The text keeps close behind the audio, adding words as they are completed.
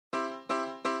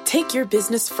Take your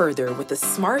business further with the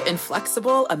smart and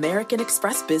flexible American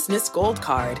Express Business Gold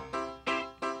Card.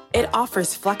 It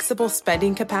offers flexible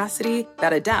spending capacity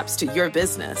that adapts to your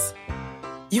business.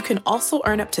 You can also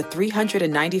earn up to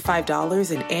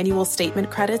 $395 in annual statement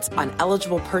credits on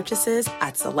eligible purchases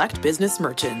at select business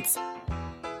merchants.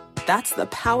 That's the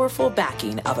powerful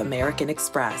backing of American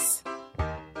Express.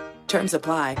 Terms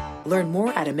apply. Learn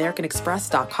more at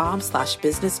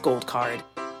americanexpress.com/businessgoldcard.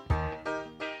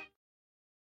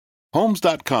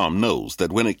 Homes.com knows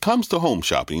that when it comes to home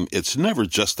shopping, it's never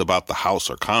just about the house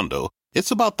or condo.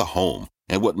 It's about the home.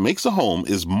 And what makes a home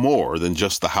is more than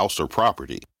just the house or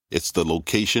property. It's the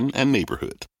location and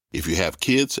neighborhood. If you have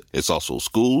kids, it's also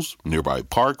schools, nearby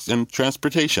parks, and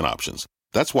transportation options.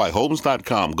 That's why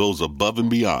Homes.com goes above and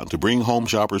beyond to bring home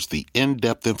shoppers the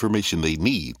in-depth information they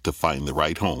need to find the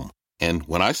right home. And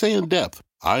when I say in-depth,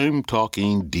 I'm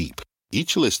talking deep.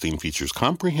 Each listing features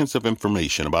comprehensive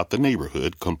information about the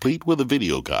neighborhood, complete with a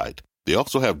video guide. They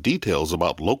also have details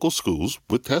about local schools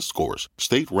with test scores,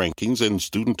 state rankings, and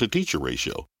student-to-teacher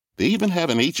ratio. They even have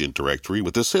an agent directory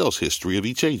with the sales history of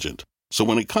each agent. So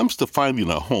when it comes to finding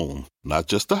a home, not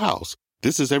just a house,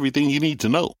 this is everything you need to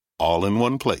know, all in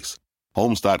one place.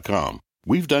 Homes.com.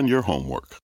 We've done your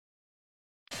homework.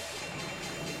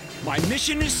 My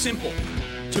mission is simple: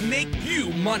 to make you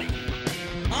money.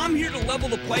 I'm here to level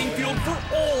the playing field for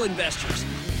all investors.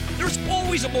 There's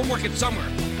always a bull market somewhere,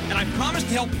 and I promise to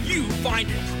help you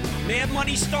find it. Mad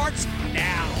Money starts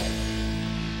now.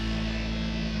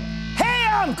 Hey,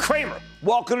 I'm Cramer.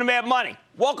 Welcome to Mad Money.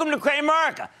 Welcome to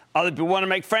Cramerica. Other people want to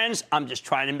make friends. I'm just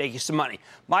trying to make you some money.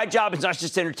 My job is not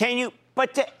just to entertain you,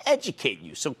 but to educate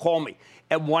you. So call me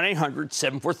at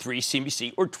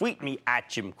 1-800-743-CNBC or tweet me at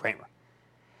Jim Cramer.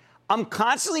 I'm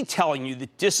constantly telling you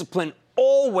that discipline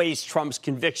always trumps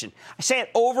conviction. I say it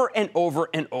over and over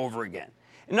and over again.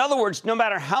 In other words, no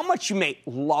matter how much you may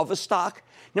love a stock,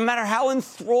 no matter how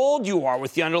enthralled you are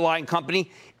with the underlying company,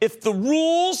 if the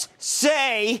rules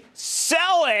say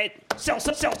sell it, sell,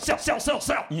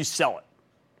 you sell it.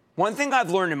 One thing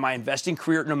I've learned in my investing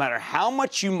career, no matter how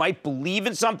much you might believe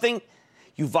in something,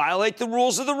 you violate the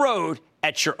rules of the road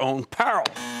at your own peril.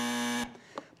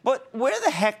 But where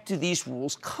the heck do these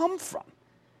rules come from?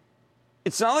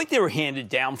 It's not like they were handed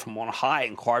down from on high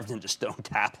and carved into stone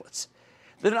tablets.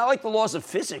 They're not like the laws of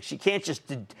physics. You can't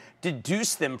just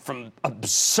deduce them from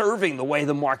observing the way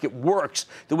the market works,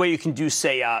 the way you can do,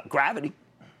 say, gravity.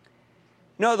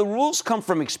 No, the rules come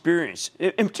from experience,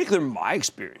 in particular my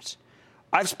experience.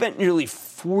 I've spent nearly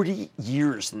 40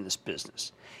 years in this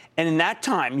business. And in that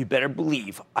time, you better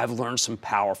believe I've learned some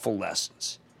powerful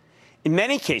lessons. In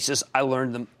many cases, I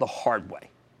learned them the hard way.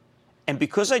 And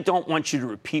because I don't want you to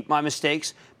repeat my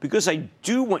mistakes, because I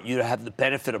do want you to have the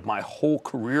benefit of my whole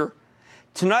career,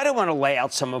 tonight I want to lay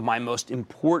out some of my most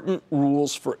important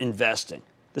rules for investing,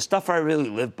 the stuff I really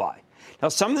live by. Now,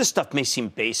 some of this stuff may seem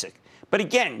basic, but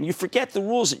again, you forget the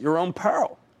rules at your own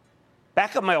peril.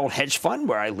 Back at my old hedge fund,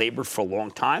 where I labored for a long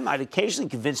time, I'd occasionally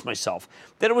convince myself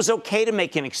that it was okay to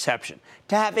make an exception,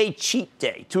 to have a cheat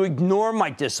day, to ignore my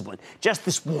discipline just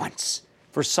this once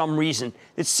for some reason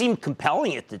that seemed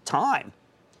compelling at the time.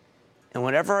 And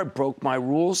whenever I broke my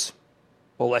rules,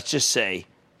 well, let's just say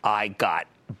I got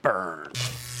burned.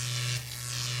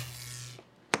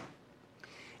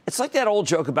 It's like that old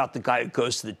joke about the guy who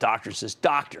goes to the doctor and says,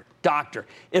 Doctor,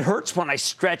 it hurts when I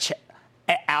stretch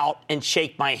out and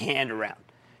shake my hand around.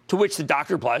 To which the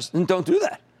doctor replies, then don't do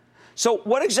that. So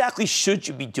what exactly should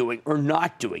you be doing or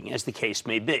not doing, as the case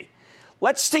may be?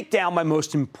 Let's take down my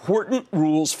most important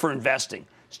rules for investing,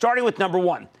 starting with number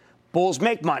one. Bulls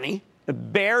make money,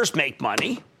 bears make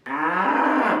money,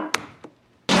 and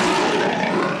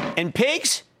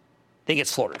pigs, they get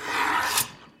slaughtered.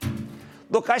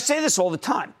 Look, I say this all the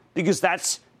time because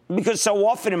so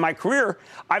often in my career,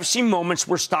 I've seen moments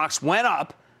where stocks went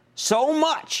up so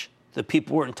much that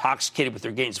people were intoxicated with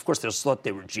their gains. Of course, they thought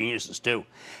they were geniuses too.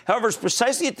 However, it's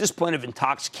precisely at this point of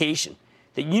intoxication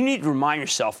that you need to remind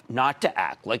yourself not to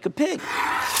act like a pig.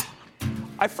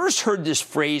 I first heard this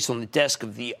phrase on the desk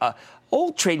of the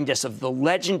old trading desk of the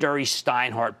legendary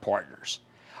Steinhardt partners.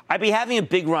 I'd be having a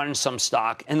big run in some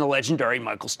stock, and the legendary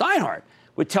Michael Steinhardt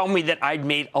would tell me that I'd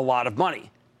made a lot of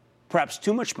money, perhaps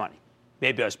too much money.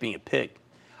 Maybe I was being a pig.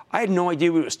 I had no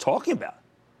idea what he was talking about.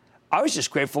 I was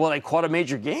just grateful that I caught a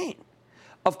major gain.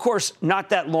 Of course, not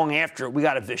that long after, we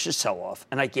got a vicious sell-off,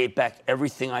 and I gave back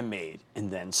everything I made and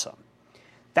then some.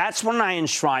 That's when I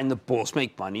enshrined the bulls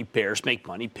make money, bears make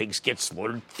money, pigs get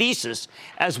slaughtered thesis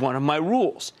as one of my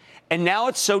rules. And now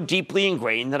it's so deeply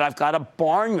ingrained that I've got a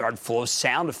barnyard full of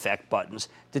sound effect buttons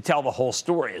to tell the whole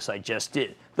story, as I just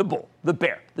did. The bull, the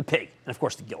bear, the pig, and of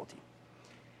course the guillotine.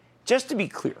 Just to be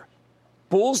clear,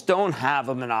 bulls don't have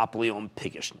a monopoly on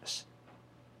piggishness.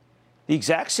 The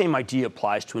exact same idea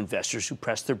applies to investors who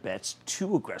press their bets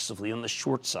too aggressively on the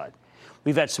short side.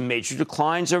 We've had some major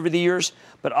declines over the years,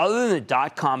 but other than the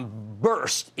dot-com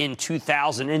burst in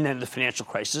 2000 and then the financial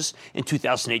crisis in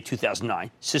 2008,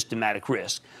 2009, systematic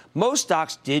risk, most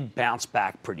stocks did bounce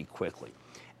back pretty quickly.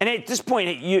 And at this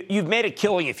point, you've made a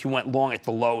killing if you went long at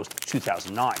the lows of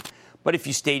 2009. But if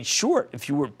you stayed short, if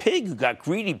you were a pig who got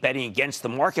greedy betting against the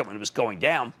market when it was going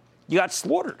down, you got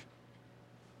slaughtered.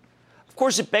 Of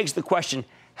course, it begs the question,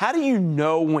 how do you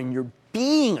know when you're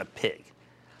being a pig?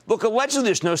 Look, allegedly,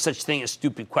 there's no such thing as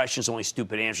stupid questions, only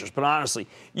stupid answers. But honestly,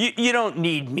 you don't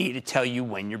need me to tell you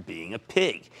when you're being a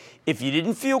pig. If you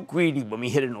didn't feel greedy when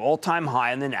we hit an all-time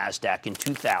high on the NASDAQ in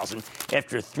 2000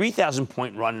 after a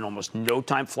 3,000-point run in almost no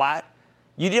time flat,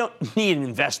 you don't need an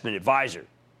investment advisor.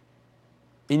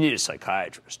 You need a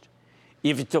psychiatrist.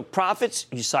 If you took profits,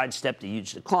 you sidestepped a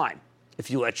huge decline.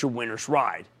 If you let your winners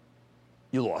ride,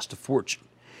 you lost a fortune.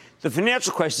 The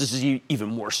financial crisis is even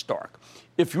more stark.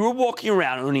 If you were walking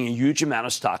around owning a huge amount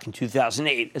of stock in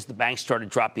 2008 as the banks started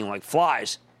dropping like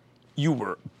flies, you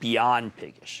were beyond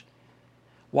piggish.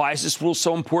 Why is this rule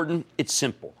so important? It's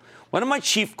simple. One of my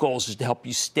chief goals is to help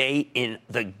you stay in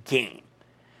the game.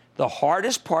 The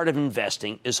hardest part of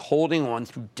investing is holding on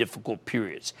through difficult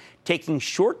periods, taking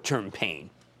short-term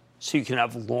pain so you can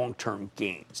have long-term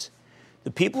gains. The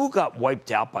people who got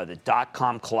wiped out by the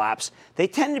dot-com collapse, they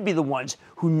tend to be the ones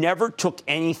who never took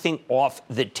anything off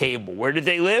the table. Where did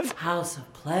they live? House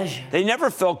of pleasure. They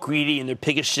never felt greedy in their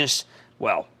piggishness.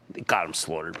 Well, they got them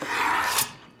slaughtered.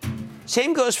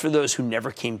 Same goes for those who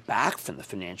never came back from the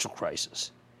financial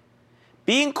crisis.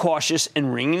 Being cautious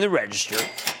and ringing the register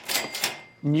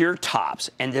near tops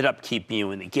ended up keeping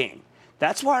you in the game.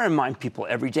 That's why I remind people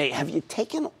every day, have you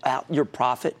taken out your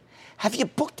profit? Have you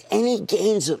booked any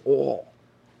gains at all?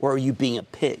 Or are you being a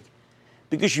pig?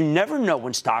 Because you never know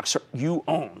when stocks you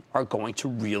own are going to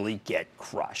really get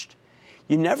crushed.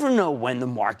 You never know when the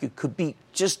market could be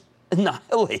just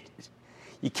annihilated.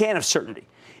 You can't have certainty.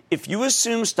 If you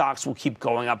assume stocks will keep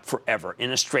going up forever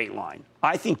in a straight line,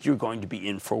 I think you're going to be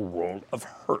in for a world of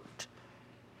hurt.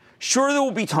 Sure, there will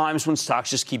be times when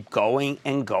stocks just keep going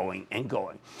and going and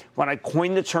going. When I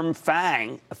coined the term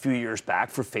FANG a few years back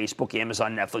for Facebook,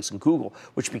 Amazon, Netflix, and Google,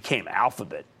 which became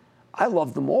Alphabet, I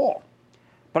loved them all.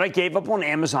 But I gave up on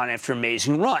Amazon after an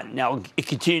amazing run. Now, it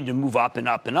continued to move up and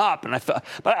up and up, and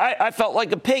I felt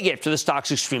like a pig after the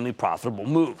stock's extremely profitable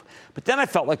move. But then I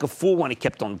felt like a fool when it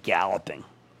kept on galloping.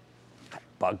 That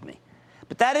bugged me.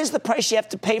 But that is the price you have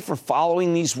to pay for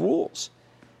following these rules.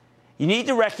 You need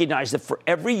to recognize that for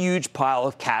every huge pile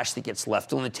of cash that gets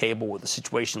left on the table with a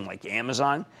situation like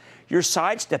Amazon, you're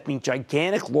sidestepping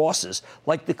gigantic losses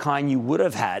like the kind you would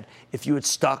have had if you had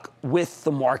stuck with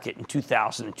the market in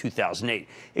 2000 and 2008.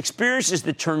 Experiences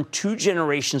that turn two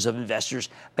generations of investors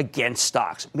against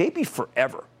stocks, maybe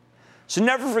forever. So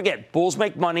never forget, bulls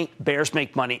make money, bears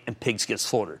make money, and pigs get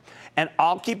slaughtered. And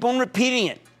I'll keep on repeating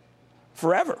it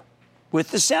forever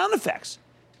with the sound effects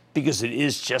because it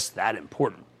is just that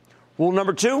important. Rule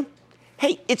number 2,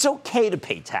 hey, it's okay to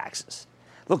pay taxes.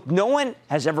 Look, no one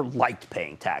has ever liked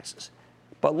paying taxes.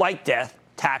 But like death,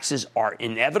 taxes are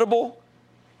inevitable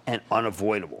and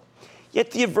unavoidable. Yet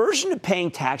the aversion to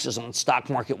paying taxes on stock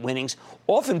market winnings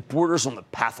often borders on the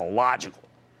pathological.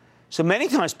 So many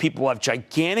times people have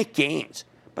gigantic gains,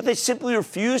 but they simply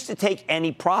refuse to take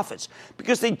any profits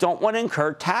because they don't want to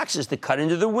incur taxes that cut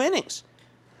into their winnings.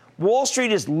 Wall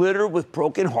Street is littered with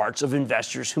broken hearts of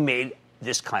investors who made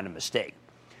this kind of mistake.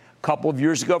 A couple of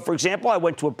years ago, for example, I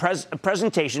went to a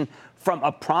presentation from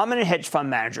a prominent hedge fund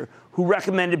manager who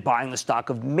recommended buying the stock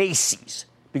of Macy's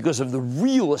because of the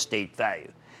real estate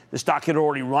value. The stock had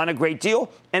already run a great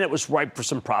deal, and it was ripe for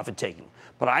some profit taking.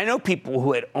 But I know people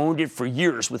who had owned it for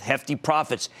years with hefty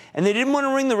profits, and they didn't want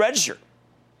to ring the register.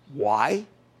 Why?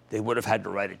 They would have had to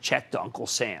write a check to Uncle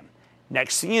Sam.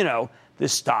 Next thing you know, the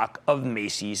stock of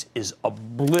Macy's is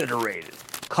obliterated,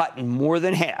 cut in more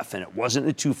than half, and it wasn't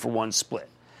a 2-for-1 split.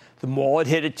 The mall had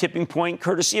hit a tipping point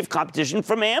courtesy of competition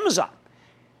from Amazon.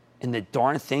 And the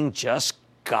darn thing just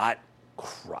got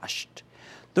crushed.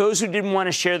 Those who didn't want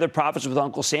to share their profits with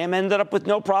Uncle Sam ended up with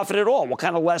no profit at all. What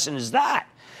kind of lesson is that?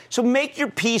 So make your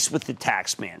peace with the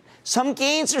tax man. Some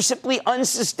gains are simply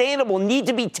unsustainable, need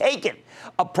to be taken.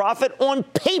 A profit on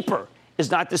paper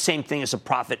is not the same thing as a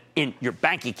profit in your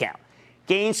bank account.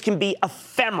 Gains can be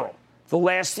ephemeral. The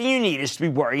last thing you need is to be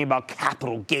worrying about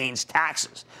capital gains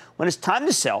taxes. When it's time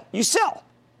to sell, you sell.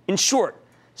 In short,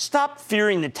 stop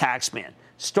fearing the tax man.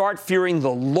 Start fearing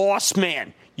the loss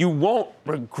man. You won't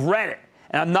regret it.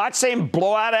 And I'm not saying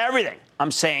blow out everything.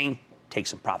 I'm saying take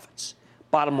some profits.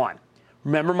 Bottom line,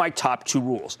 remember my top 2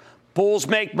 rules. Bulls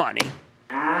make money,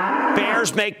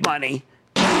 bears make money,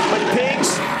 but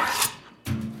pigs,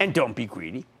 and don't be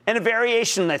greedy. And a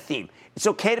variation on that theme. It's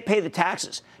okay to pay the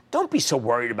taxes. Don't be so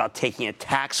worried about taking a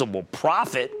taxable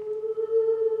profit,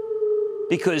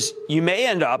 because you may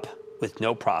end up with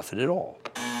no profit at all.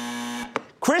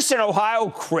 Chris in Ohio.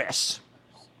 Chris.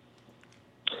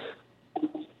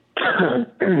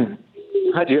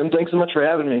 Hi, Jim. Thanks so much for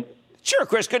having me. Sure,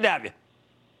 Chris. Good to have you.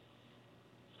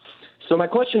 So my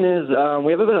question is,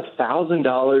 we have about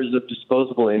 $1,000 of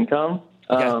disposable income,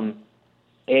 Okay.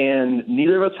 and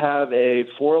neither of us have a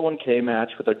 401k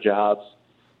match with our jobs.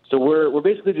 So we're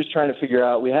basically just trying to figure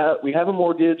out. We have a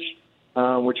mortgage.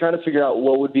 We're trying to figure out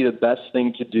what would be the best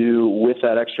thing to do with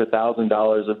that extra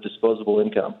 $1,000 of disposable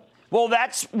income. Well,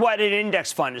 that's what an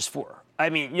index fund is for. I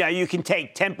mean, you can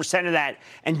take 10% of that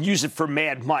and use it for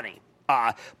mad money.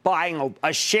 Buying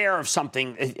a share of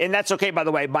something, and that's okay, by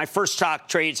the way. My first stock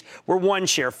trades were 1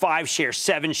 share, 5 shares,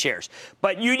 7 shares.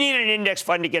 But you need an index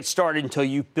fund to get started until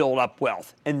you build up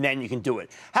wealth, and then you can do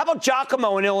it. How about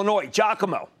Giacomo in Illinois?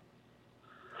 Giacomo.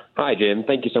 Hi, Jim.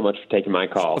 Thank you so much for taking my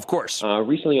call. Of course.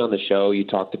 Recently on the show, you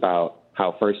talked about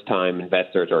how first-time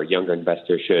investors or younger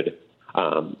investors should,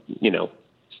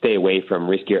 stay away from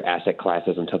riskier asset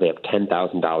classes until they have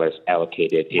 $10,000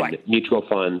 allocated in mutual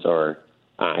funds or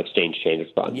exchange-traded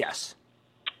funds. Yes.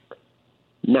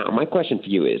 Now, my question for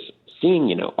you is,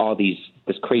 seeing, all this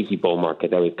crazy bull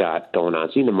market that we've got going on,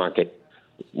 seeing the market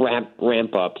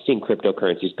ramp up, seeing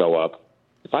cryptocurrencies go up,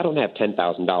 if I don't have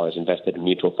 $10,000 invested in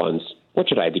mutual funds, what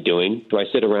should I be doing? Do I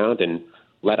sit around and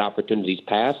let opportunities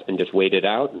pass and just wait it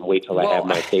out and wait till I have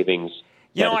my savings?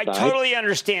 I totally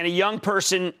understand. A young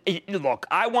person, look,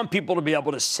 I want people to be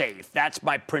able to save. That's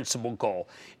my principal goal.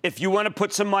 If you want to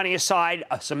put some money aside,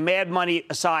 some mad money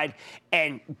aside,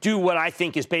 and do what I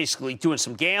think is basically doing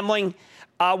some gambling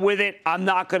with it, I'm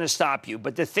not going to stop you.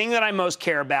 But the thing that I most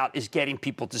care about is getting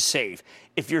people to save.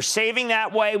 If you're saving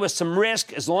that way with some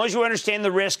risk, as long as you understand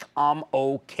the risk, I'm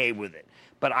okay with it.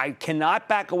 But I cannot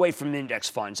back away from index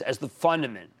funds as the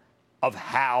fundament of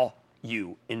how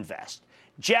you invest.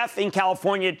 Jeff in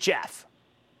California. Jeff.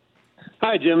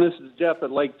 Hi, Jim. This is Jeff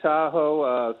at Lake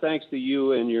Tahoe. Thanks to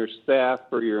you and your staff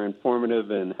for your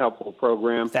informative and helpful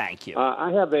program. Thank you.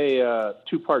 I have a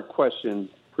two-part question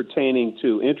pertaining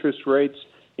to interest rates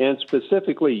and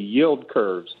specifically yield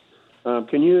curves.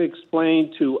 Can you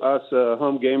explain to us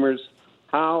home gamers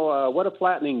what a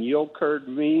flattening yield curve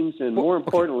means? And more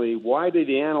importantly, why do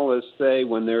the analysts say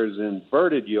when there's an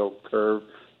inverted yield curve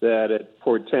that it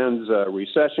portends a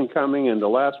recession coming? And the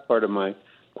last part of my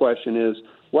question is,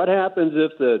 what happens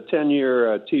if the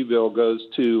 10-year T-bill goes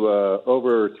to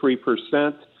over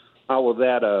 3%? How will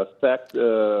that affect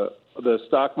the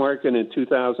stock market in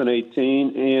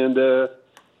 2018? And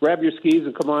grab your skis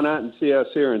and come on out and see us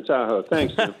here in Tahoe.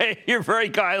 Thanks, Jim. You're very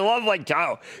kind. I love Lake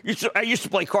Tahoe. I used to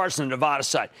play cards on the Nevada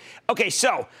side. Okay,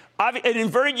 so an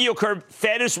inverted yield curve,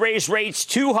 Fed has raised rates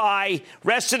too high.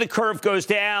 Rest of the curve goes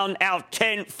down out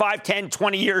 5, 10,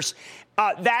 20 years.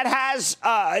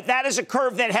 That is a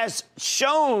curve that has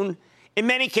shown in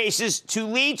many cases to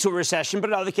lead to a recession, but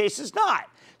in other cases not.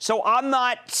 So I'm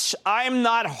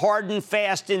not hard and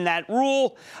fast in that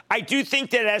rule. I do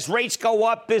think that as rates go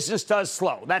up, business does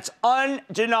slow. That's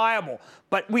undeniable.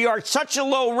 But we are at such a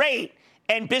low rate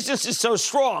and business is so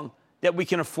strong that we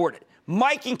can afford it.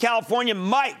 Mike in California.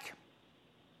 Mike.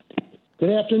 Good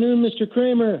afternoon, Mr.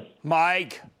 Cramer.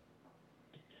 Mike.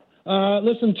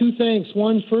 Listen, 2 things.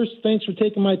 One, first, thanks for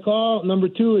taking my call. Number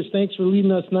 2 is thanks for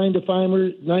leading us 9 to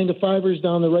 5ers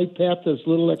down the right path to this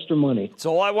little extra money. That's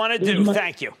all I want to do.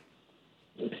 Thank you.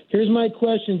 Here's my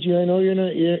question to you. I know you're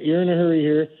in a hurry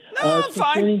here. No, I'm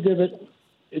fine.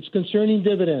 It's concerning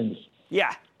dividends.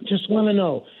 Yeah. Just want to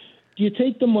know, do you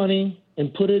take the money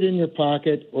and put it in your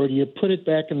pocket, or do you put it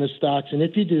back in the stocks? And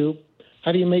if you do,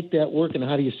 how do you make that work, and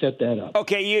how do you set that up?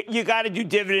 Okay, you got to do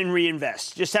dividend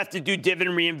reinvest. Just have to do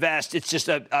dividend reinvest. It's just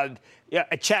a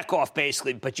checkoff,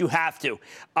 basically, but you have to.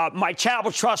 My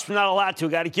charitable trust, we're not allowed to.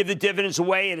 Got to give the dividends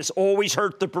away. It has always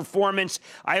hurt the performance.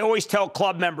 I always tell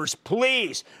club members,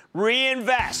 please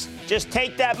reinvest. Just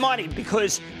take that money,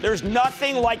 because there's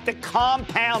nothing like the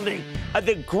compounding,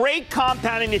 the great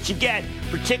compounding that you get,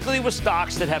 particularly with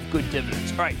stocks that have good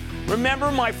dividends. All right,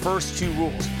 remember my first 2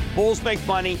 rules. Bulls make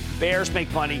money, bears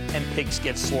make money, and pigs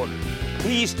get slaughtered.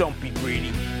 Please don't be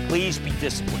greedy. Please be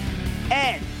disciplined.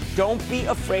 And don't be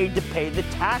afraid to pay the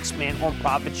tax man on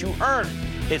profits you earn.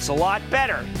 It's a lot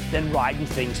better than riding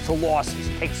things to losses.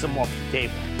 Takes them off the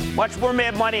table. Much more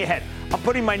mad money ahead. I'm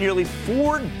putting my nearly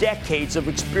 4 decades of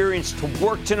experience to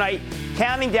work tonight,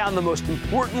 counting down the most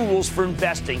important rules for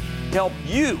investing to help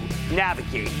you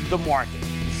navigate the market.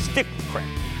 Stick with Cramer.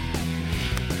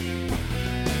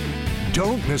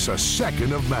 Don't miss a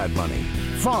second of Mad Money.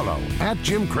 Follow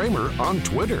 @Jim Cramer on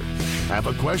Twitter. Have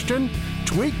a question?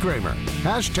 Tweet Cramer.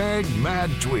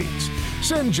 #MadTweets.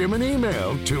 Send Jim an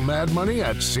email to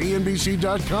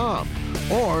madmoney@cnbc.com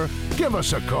or give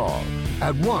us a call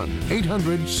at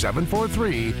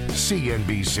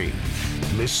 1-800-743-CNBC.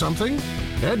 Miss something?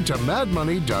 Head to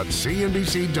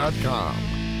madmoney.cnbc.com.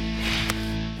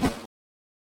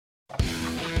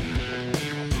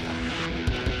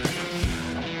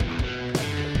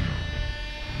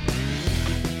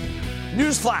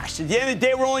 Newsflash, at the end of the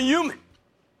day, we're only human.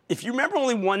 If you remember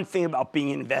only one thing about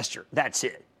being an investor, that's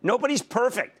it. Nobody's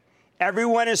perfect.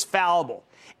 Everyone is fallible.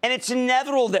 And it's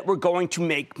inevitable that we're going to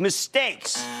make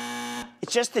mistakes.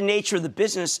 It's just the nature of the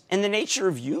business and the nature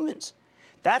of humans.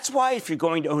 That's why if you're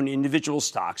going to own individual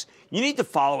stocks, you need to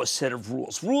follow a set of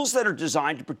rules. Rules that are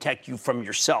designed to protect you from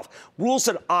yourself. Rules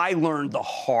that I learned the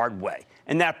hard way.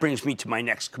 And that brings me to my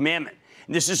next commandment.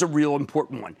 And this is a real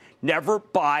important one. Never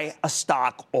buy a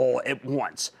stock all at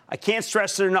once. I can't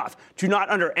stress it enough. Do not,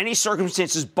 under any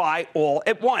circumstances, buy all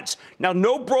at once. Now,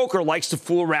 no broker likes to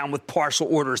fool around with partial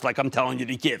orders like I'm telling you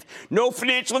to give. No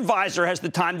financial advisor has the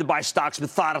time to buy stocks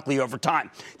methodically over time.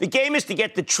 The game is to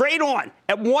get the trade on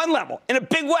at one level in a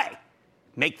big way.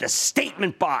 Make the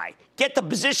statement buy. Get the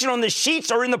position on the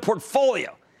sheets or in the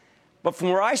portfolio. But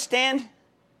from where I stand,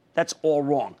 that's all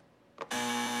wrong.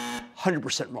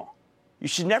 100% wrong. You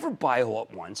should never buy all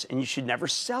at once, and you should never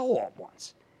sell all at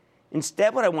once.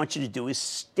 Instead, what I want you to do is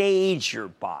stage your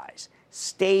buys,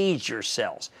 stage your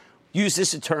sells. Use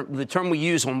this term, the term we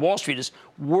use on Wall Street is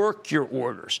work your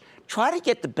orders. Try to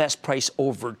get the best price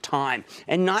over time,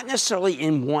 and not necessarily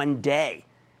in one day.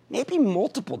 Maybe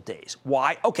multiple days.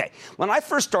 Why? Okay, when I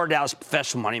first started out as a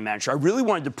professional money manager, I really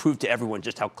wanted to prove to everyone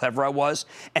just how clever I was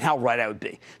and how right I would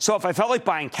be. So if I felt like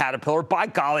buying Caterpillar, by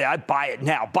golly, I'd buy it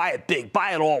now, buy it big,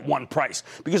 buy it all at one price,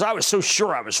 because I was so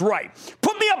sure I was right.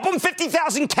 Put me up on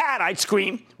 50,000 CAT, I'd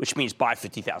scream, which means buy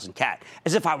 50,000 CAT,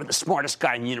 as if I were the smartest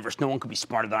guy in the universe. No one could be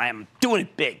smarter than I am. I'm doing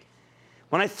it big.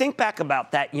 When I think back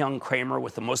about that young Cramer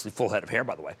with a mostly full head of hair,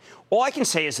 by the way, all I can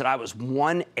say is that I was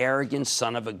one arrogant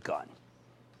son of a gun.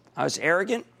 I was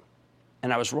arrogant,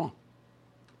 and I was wrong.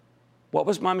 What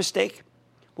was my mistake?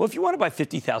 Well, if you want to buy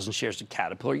 50,000 shares of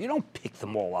Caterpillar, you don't pick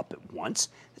them all up at once.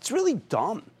 It's really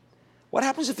dumb. What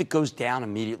happens if it goes down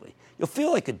immediately? You'll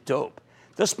feel like a dope.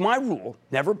 Thus, my rule,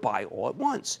 never buy all at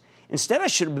once. Instead, I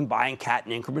should have been buying CAT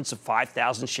in increments of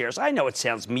 5,000 shares. I know it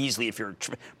sounds measly if you're a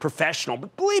professional,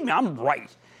 but believe me, I'm right.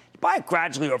 Buy it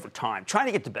gradually over time, trying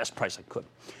to get the best price I could.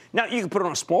 Now, you can put it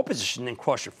on a small position and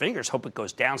cross your fingers, hope it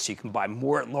goes down so you can buy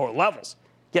more at lower levels,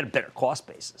 get a better cost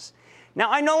basis.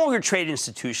 Now, I no longer trade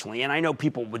institutionally, and I know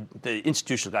the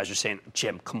institutional guys are saying,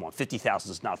 Jim, come on,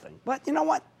 50,000 is nothing. But you know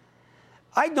what?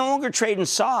 I no longer trade in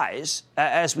size,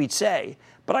 as we'd say,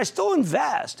 but I still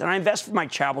invest, and I invest for my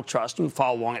charitable trust. You can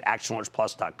follow along at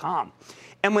actionalertsplus.com.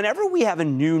 And whenever we have a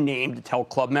new name to tell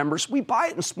club members, we buy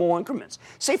it in small increments,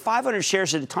 say 500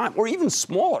 shares at a time, or even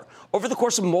smaller, over the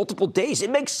course of multiple days.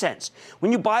 It makes sense.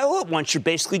 When you buy all at once, you're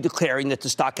basically declaring that the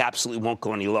stock absolutely won't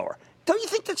go any lower. Don't you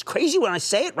think that's crazy when I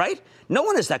say it, right? No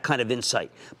one has that kind of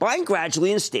insight. Buying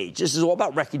gradually in stages is all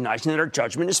about recognizing that our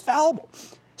judgment is fallible.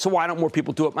 So why don't more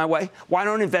people do it my way? Why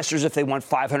don't investors, if they want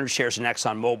 500 shares in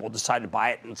ExxonMobil, decide to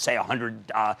buy it in, say,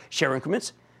 100 share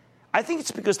increments? I think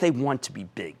it's because they want to be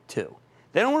big, too.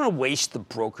 They don't want to waste the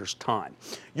broker's time.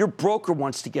 Your broker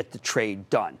wants to get the trade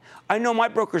done. I know my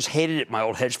brokers hated it, my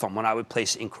old hedge fund, when I would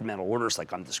place incremental orders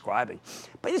like I'm describing.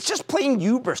 But it's just plain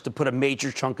hubris to put a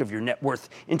major chunk of your net worth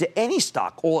into any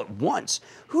stock all at once.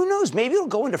 Who knows? Maybe it'll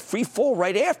go into free fall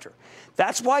right after.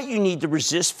 That's why you need to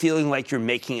resist feeling like you're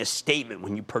making a statement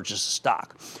when you purchase a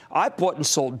stock. I bought and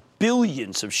sold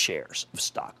billions of shares of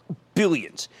stock.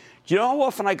 Billions. Do you know how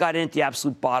often I got in at the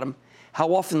absolute bottom?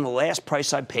 How often the last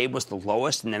price I paid was the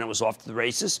lowest and then it was off to the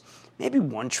races? Maybe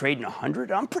one trade in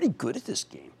 100. I'm pretty good at this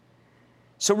game.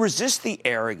 So resist the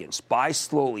arrogance. Buy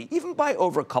slowly, even buy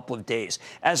over a couple of days,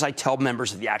 as I tell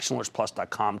members of the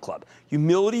ActionAlertsPlus.com club.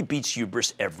 Humility beats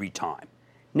hubris every time.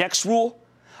 Next rule,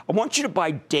 I want you to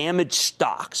buy damaged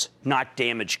stocks, not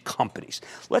damaged companies.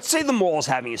 Let's say the mall is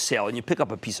having a sale and you pick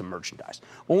up a piece of merchandise,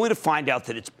 only to find out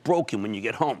that it's broken when you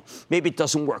get home. Maybe it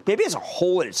doesn't work. Maybe it has a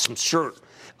hole in it, some shirt.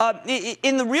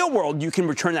 In the real world, you can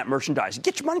return that merchandise and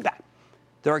get your money back.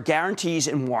 There are guarantees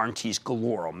and warranties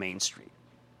galore on Main Street.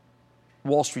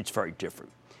 Wall Street's very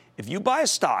different. If you buy a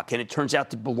stock and it turns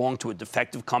out to belong to a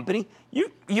defective company,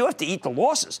 you have to eat the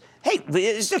losses. Hey,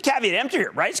 it's a caveat emptor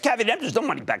here, right? It's caveat emptor. There's no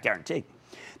money back guarantee.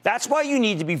 That's why you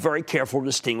need to be very careful to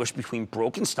distinguish between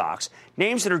broken stocks,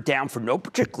 names that are down for no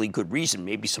particularly good reason,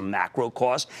 maybe some macro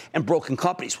cause, and broken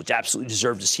companies, which absolutely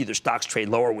deserve to see their stocks trade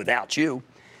lower without you.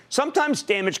 Sometimes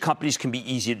damaged companies can be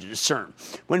easy to discern.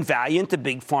 When Valiant, the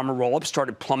big pharma roll-up,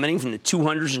 started plummeting from the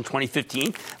 200s in 2015,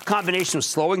 a combination of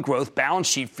slowing growth, balance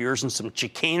sheet fears, and some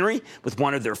chicanery with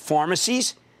one of their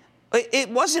pharmacies, it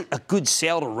wasn't a good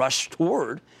sale to rush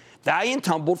toward. Valiant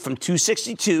tumbled from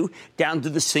 262 down to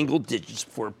the single digits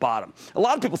before it bottomed. A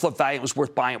lot of people thought Valiant was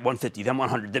worth buying at 150, then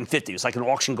 100, then 50. It was like an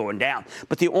auction going down.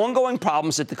 But the ongoing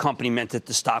problems at the company meant that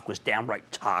the stock was downright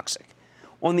toxic.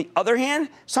 On the other hand,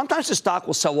 sometimes the stock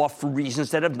will sell off for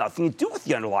reasons that have nothing to do with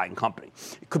the underlying company.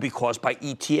 It could be caused by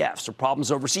ETFs or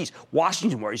problems overseas.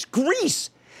 Washington worries,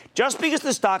 Greece. Just because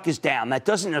the stock is down, that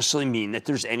doesn't necessarily mean that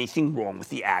there's anything wrong with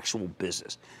the actual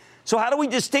business. So how do we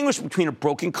distinguish between a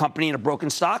broken company and a broken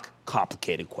stock?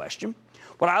 Complicated question.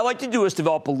 What I like to do is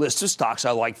develop a list of stocks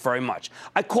I like very much.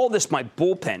 I call this my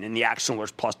bullpen in the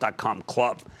ActionAlertsPlus.com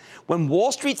club. When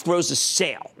Wall Street throws a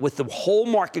sale with the whole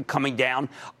market coming down,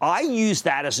 I use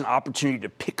that as an opportunity to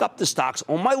pick up the stocks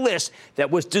on my list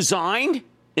that was designed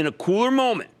in a cooler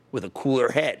moment with a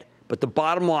cooler head. But the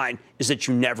bottom line is that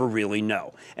you never really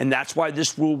know. And that's why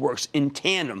this rule works in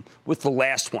tandem with the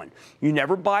last one. You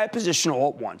never buy a position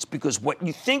all at once because what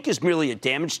you think is merely a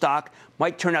damaged stock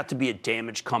might turn out to be a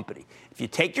damaged company. If you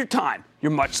take your time,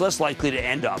 you're much less likely to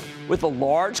end up with a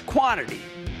large quantity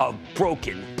of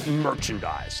broken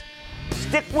merchandise.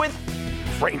 Stick with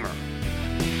Cramer.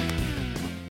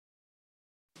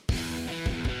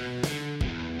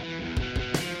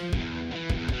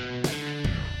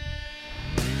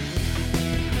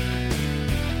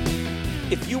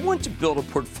 If you want to build a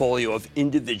portfolio of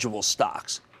individual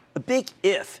stocks, a big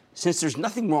if, since there's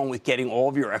nothing wrong with getting all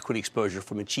of your equity exposure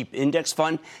from a cheap index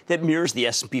fund that mirrors the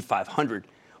S&P 500,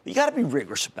 you got to be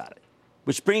rigorous about it.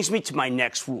 Which brings me to my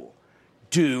next rule.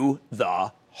 Do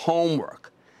the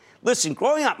homework. Listen,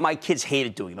 growing up, my kids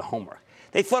hated doing the homework.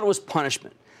 They thought it was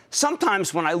punishment.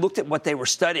 Sometimes when I looked at what they were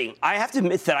studying, I have to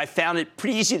admit that I found it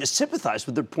pretty easy to sympathize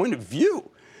with their point of view.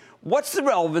 What's the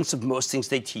relevance of most things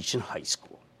they teach in high school?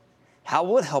 How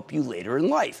will it help you later in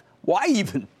life? Why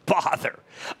even bother?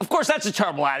 Of course, that's a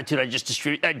terrible attitude. I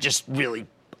just really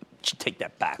should take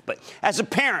that back. But as a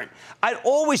parent, I'd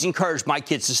always encourage my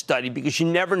kids to study because you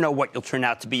never know what you'll turn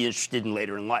out to be interested in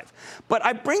later in life. But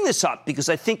I bring this up because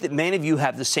I think that many of you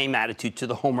have the same attitude to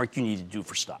the homework you need to do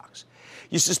for stocks.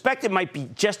 You suspect it might be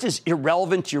just as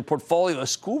irrelevant to your portfolio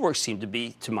as schoolwork seemed to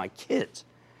be to my kids.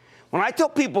 When I tell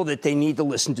people that they need to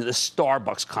listen to the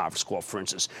Starbucks conference call, for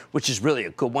instance, which is really a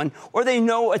good one, or they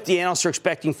know what the analysts are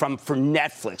expecting for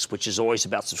Netflix, which is always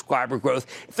about subscriber growth,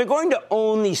 if they're going to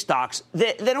own these stocks,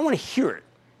 they don't want to hear it.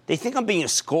 They think I'm being a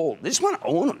scold. They just want to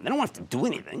own them. They don't want to do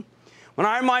anything. When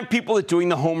I remind people that doing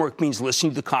the homework means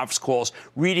listening to the conference calls,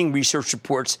 reading research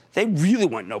reports, they really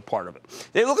want no part of it.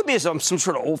 They look at me as I'm some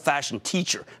sort of old-fashioned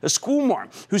teacher, a schoolmarm,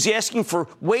 who's asking for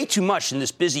way too much in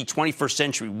this busy 21st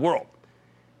century world.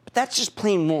 But that's just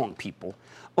plain wrong, people.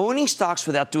 Owning stocks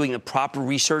without doing the proper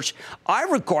research, I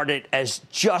regard it as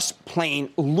just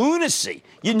plain lunacy.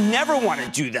 You never want to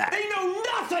do that. They know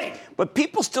nothing! But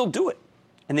people still do it.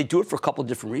 And they do it for a couple of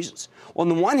different reasons. On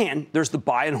the one hand, there's the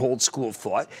buy and hold school of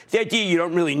thought. The idea you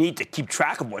don't really need to keep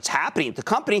track of what's happening at the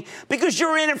company because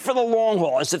you're in it for the long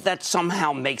haul, as if that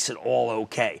somehow makes it all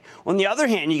okay. On the other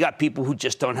hand, you got people who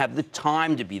just don't have the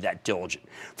time to be that diligent.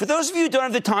 For those of you who don't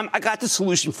have the time, I got the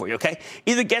solution for you, okay?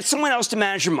 Either get someone else to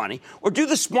manage your money or do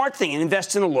the smart thing and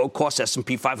invest in a low-cost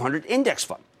S&P 500 index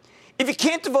fund. If you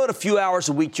can't devote a few hours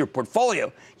a week to your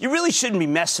portfolio, you really shouldn't be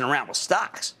messing around with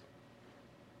stocks.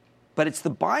 But it's the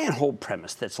buy and hold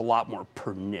premise that's a lot more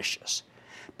pernicious.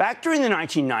 Back during the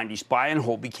 1990s, buy and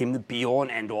hold became the be-all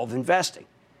and end-all of investing.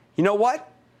 You know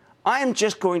what? I am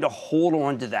just going to hold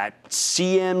on to that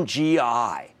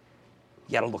CMGI.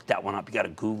 You got to look that one up. You got to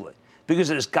Google it. Because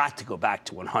it has got to go back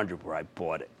to 100 where I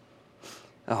bought it.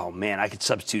 Oh, man, I could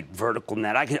substitute vertical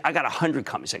net. I got 100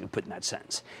 companies I could put in that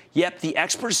sentence. Yep, the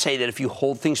experts say that if you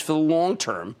hold things for the long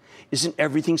term, isn't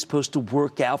everything supposed to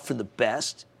work out for the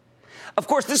best? Of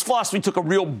course, this philosophy took a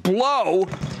real blow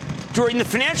during the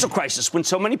financial crisis when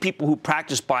so many people who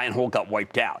practiced buy and hold got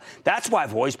wiped out. That's why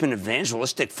I've always been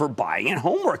evangelistic for buying and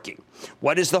homeworking.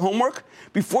 What is the homework?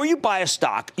 Before you buy a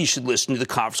stock, you should listen to the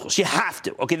conference calls. You have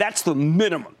to. Okay, that's the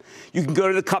minimum. You can go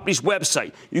to the company's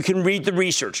website. You can read the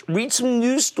research. Read some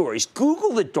news stories.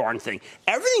 Google the darn thing.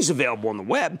 Everything's available on the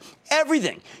web.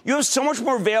 Everything. You have so much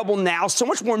more available now, so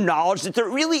much more knowledge that there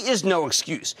really is no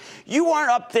excuse. You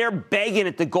aren't up there begging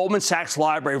at the Goldman Sachs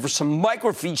library for some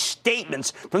microfiche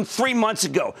statements from 3 months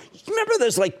ago. You remember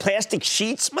those like plastic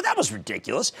sheets? Well, that was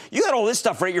ridiculous. You got all this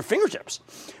stuff right at your fingertips.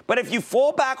 But if you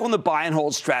fall back on the buy and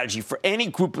hold strategy for any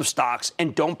group of stocks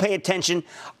and don't pay attention,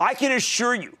 I can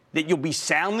assure you that you'll be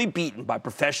soundly beaten by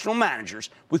professional managers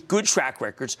with good track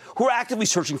records who are actively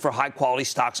searching for high-quality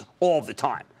stocks all the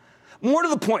time. More to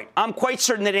the point, I'm quite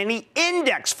certain that any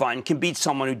index fund can beat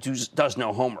someone who does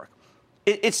no homework.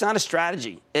 It's not a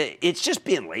strategy. It's just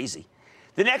being lazy.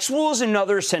 The next rule is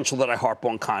another essential that I harp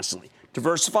on constantly.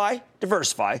 Diversify,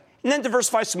 diversify, and then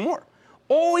diversify some more.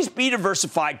 Always be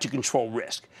diversified to control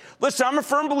risk. Listen, I'm a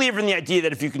firm believer in the idea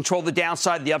that if you control the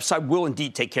downside, the upside will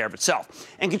indeed take care of itself.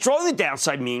 And controlling the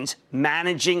downside means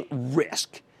managing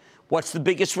risk. What's the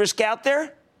biggest risk out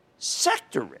there?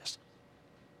 Sector risk.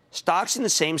 Stocks in the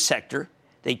same sector,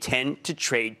 they tend to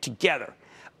trade together,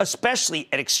 especially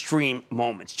at extreme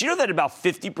moments. Do you know that about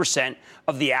 50%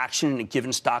 of the action in a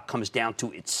given stock comes down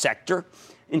to its sector?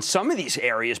 In some of these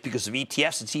areas, because of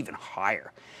ETFs, it's even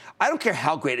higher. I don't care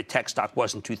how great a tech stock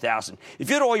was in 2000. If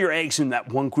you had all your eggs in that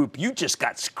one group, you just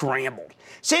got scrambled.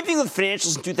 Same thing with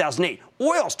financials in 2008,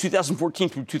 oils 2014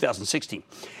 through 2016.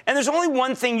 And there's only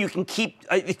one thing you can keep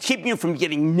you from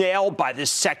getting nailed by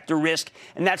this sector risk,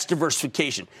 and that's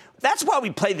diversification. That's why we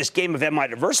play this game of Am I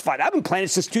Diversified? I've been playing it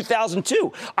since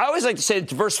 2002. I always like to say that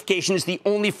diversification is the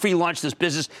only free lunch in this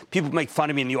business. People make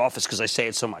fun of me in the office because I say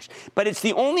it so much. But it's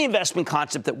the only investment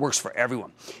concept that works for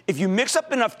everyone. If you mix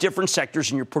up enough different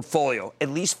sectors in your portfolio, at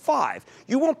least 5,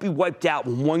 you won't be wiped out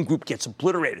when one group gets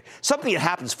obliterated, something that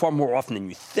happens far more often than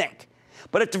you think.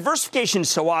 But if diversification is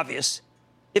so obvious,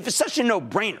 if it's such a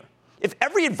no-brainer, if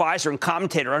every advisor and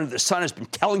commentator under the sun has been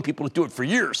telling people to do it for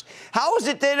years, how is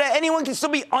it that anyone can still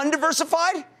be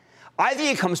undiversified? I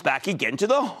think it comes back again to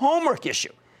the homework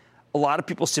issue. A lot of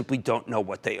people simply don't know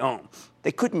what they own.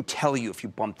 They couldn't tell you if you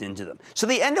bumped into them. So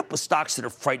they end up with stocks that are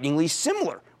frighteningly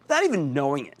similar without even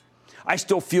knowing it. I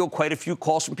still feel quite a few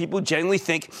calls from people who genuinely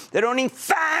think that owning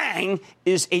FANG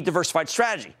is a diversified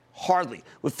strategy. Hardly.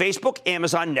 With Facebook,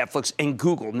 Amazon, Netflix, and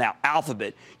Google, now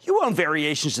Alphabet, you own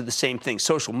variations of the same thing,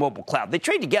 social, mobile, cloud. They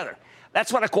trade together.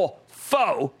 That's what I call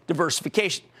faux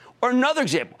diversification. Or another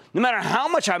example, no matter how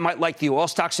much I might like the oil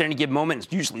stocks at any given moment,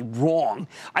 it's usually wrong.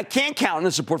 I can't count on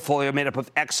this a portfolio made up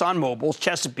of ExxonMobil,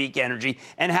 Chesapeake Energy,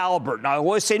 and Halliburton. I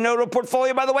always say no to a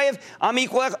portfolio, by the way, if I'm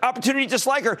equal opportunity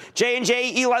disliker,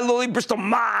 J&J, Eli Lilly, Bristol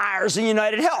Myers, and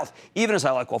United Health, even as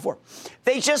I like all 4.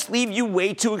 They just leave you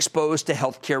way too exposed to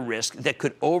healthcare risk that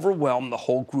could overwhelm the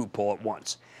whole group all at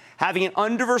once. Having an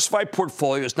undiversified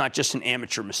portfolio is not just an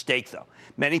amateur mistake, though.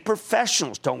 Many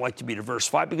professionals don't like to be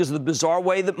diversified because of the bizarre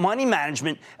way that money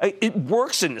management it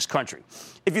works in this country.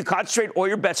 If you concentrate all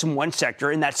your bets in one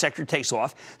sector and that sector takes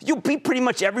off, you'll beat pretty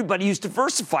much everybody who's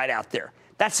diversified out there.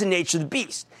 That's the nature of the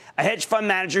beast. A hedge fund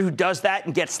manager who does that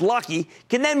and gets lucky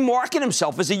can then market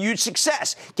himself as a huge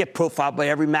success, get profiled by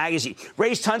every magazine,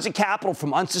 raise tons of capital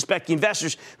from unsuspecting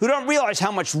investors who don't realize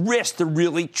how much risk they're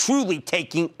really, truly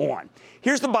taking on.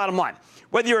 Here's the bottom line.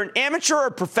 Whether you're an amateur or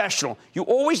a professional, you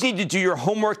always need to do your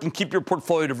homework and keep your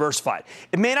portfolio diversified.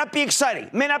 It may not be exciting,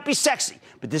 it may not be sexy,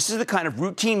 but this is the kind of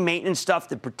routine maintenance stuff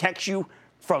that protects you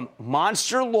from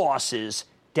monster losses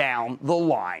down the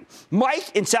line.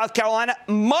 Mike in South Carolina.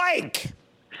 Mike!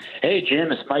 Hey,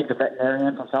 Jim. It's Mike, the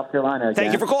veterinarian from South Carolina again.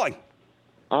 Thank you for calling.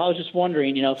 I was just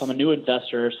wondering, if I'm a new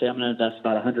investor, say I'm going to invest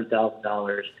about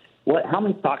 $100,000, how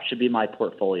many stocks should be in my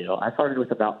portfolio? I started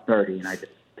with about 30, and I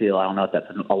just feel I don't know if that's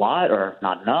a lot or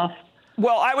not enough.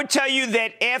 Well, I would tell you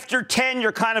that after 10,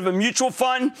 you're kind of a mutual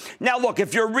fund. Now, look,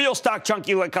 if you're a real stock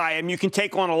junkie like I am, you can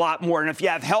take on a lot more. And if you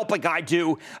have help like I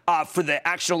do for the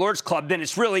Action Alerts Club, then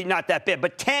it's really not that bad.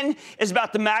 But 10 is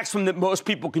about the maximum that most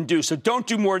people can do. So don't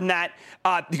do more than that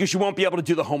because you won't be able to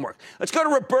do the homework. Let's go to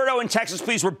Roberto in Texas,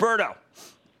 please. Roberto.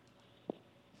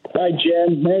 Hi,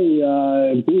 Jim.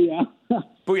 Hey, booyah.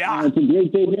 Booyah. It's a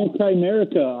great day here in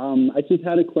America. I just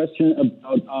had a question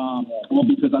about,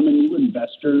 because I'm a new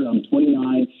investor. I'm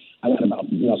 29. I got about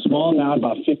a small amount,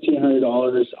 about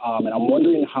 $1,500, and I'm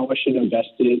wondering how I should invest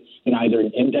it in either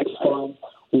an index fund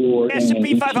for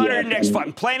S&P an 500 ETF? index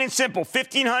fund, plain and simple.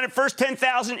 1,500, first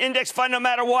 10,000 index fund, no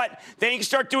matter what. Then you can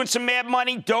start doing some mad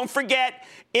money. Don't forget,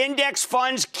 index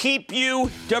funds keep you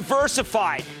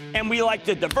diversified. And we like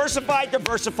to diversify.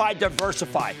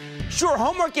 Sure,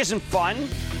 homework isn't fun,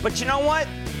 but you know what?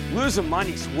 Losing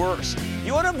money's worse.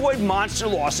 You want to avoid monster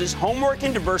losses. Homework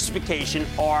and diversification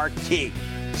are key.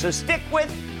 So stick with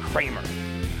Cramer.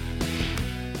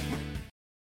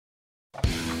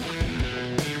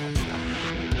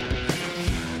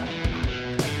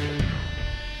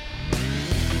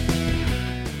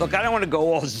 Look, I don't want to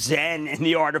go all zen in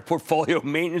the art of portfolio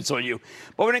maintenance on you,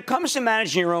 but when it comes to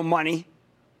managing your own money,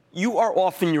 you are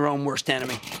often your own worst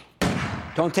enemy.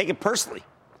 Don't take it personally.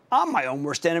 I'm my own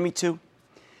worst enemy, too.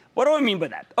 What do I mean by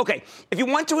that? Okay, if you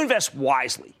want to invest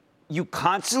wisely, you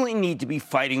constantly need to be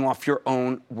fighting off your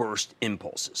own worst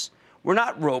impulses. We're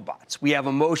not robots. We have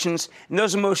emotions, and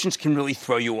those emotions can really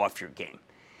throw you off your game.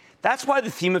 That's why the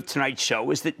theme of tonight's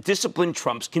show is that discipline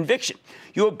trumps conviction.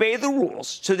 You obey the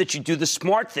rules so that you do the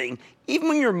smart thing, even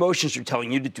when your emotions are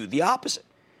telling you to do the opposite.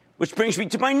 Which brings me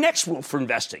to my next rule for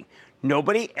investing.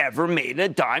 Nobody ever made a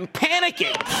dime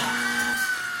panicking.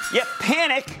 Yet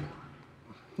panic,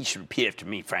 you should repeat after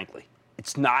me, frankly.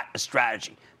 It's not a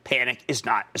strategy. Panic is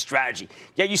not a strategy.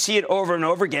 Yet you see it over and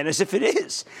over again as if it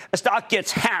is. A stock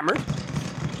gets hammered,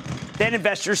 then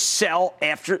investors sell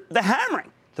after the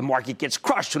hammering. The market gets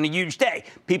crushed on a huge day.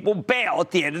 People bail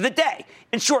at the end of the day.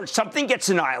 In short, something gets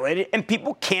annihilated and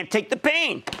people can't take the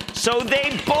pain. So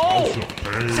they bolt.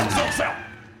 Sell.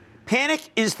 Panic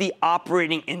is the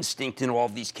operating instinct in all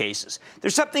of these cases.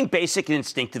 There's something basic and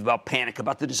instinctive about panic,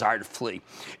 about the desire to flee.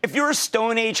 If you're a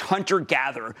Stone Age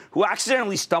hunter-gatherer who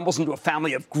accidentally stumbles into a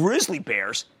family of grizzly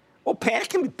bears, well, panic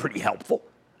can be pretty helpful.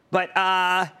 But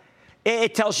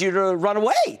it tells you to run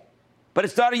away. But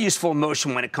it's not a useful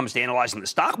emotion when it comes to analyzing the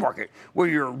stock market, where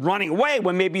you're running away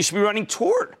when maybe you should be running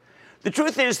toward. The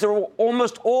truth is there will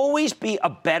almost always be a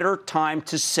better time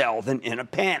to sell than in a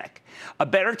panic, a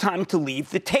better time to leave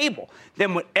the table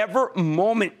than whatever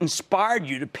moment inspired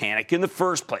you to panic in the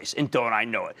first place. And don't I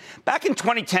know it? Back in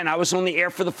 2010, I was on the air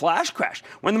for the flash crash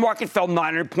when the market fell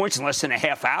 900 points in less than a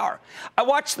half hour. I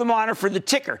watched the monitor for the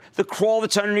ticker, the crawl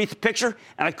that's underneath the picture,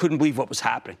 and I couldn't believe what was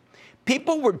happening.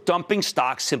 People were dumping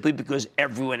stocks simply because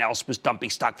everyone else was dumping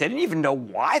stock. They didn't even know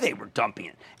why they were dumping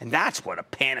it. And that's what a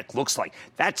panic looks like.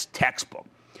 That's textbook.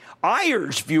 I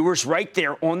urge viewers right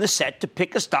there on the set to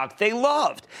pick a stock they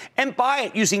loved and buy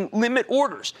it using limit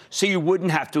orders so you wouldn't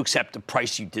have to accept a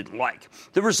price you didn't like.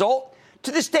 The result?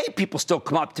 To this day, people still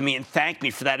come up to me and thank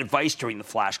me for that advice during the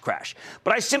flash crash.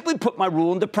 But I simply put my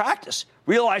rule into practice,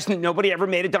 realizing that nobody ever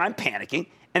made a dime panicking,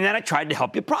 and then I tried to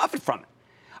help you profit from it.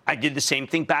 I did the same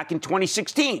thing back in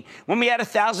 2016 when we had a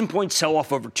 1,000-point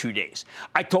sell-off over 2 days.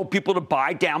 I told people to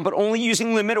buy down, but only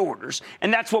using limit orders,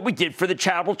 and that's what we did for the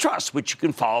Charitable Trust, which you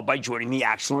can follow by joining the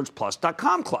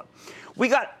ActionAlertsPlus.com club. We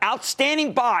got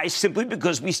outstanding buys simply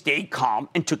because we stayed calm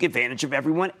and took advantage of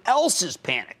everyone else's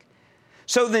panic.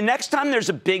 So the next time there's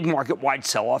a big market-wide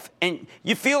sell-off and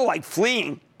you feel like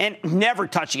fleeing and never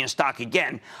touching a stock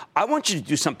again, I want you to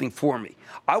do something for me.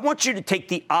 I want you to take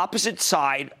the opposite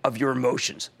side of your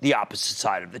emotions, the opposite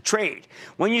side of the trade.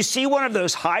 When you see one of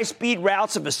those high-speed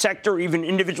routes of a sector or even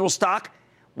individual stock,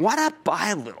 why not buy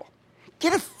a little?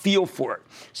 Get a feel for it.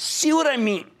 See what I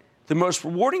mean? The most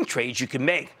rewarding trades you can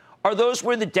make are those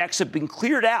where the decks have been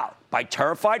cleared out by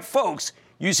terrified folks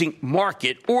using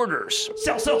market orders.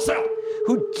 Sell.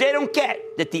 Who they don't get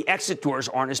that the exit doors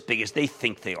aren't as big as they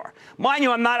think they are. Mind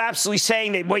you, I'm not absolutely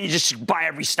saying that, well, you just should buy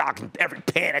every stock and every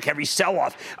panic, every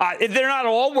sell-off. They're not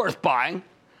all worth buying.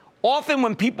 Often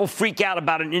when people freak out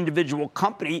about an individual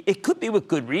company, it could be with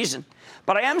good reason.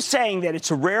 But I am saying that it's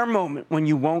a rare moment when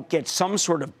you won't get some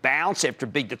sort of bounce after a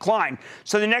big decline.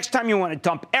 So the next time you want to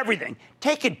dump everything,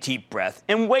 take a deep breath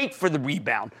and wait for the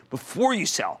rebound before you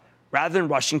sell, rather than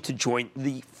rushing to join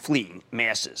the fleeing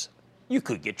masses. You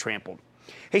could get trampled.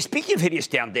 Hey, speaking of hideous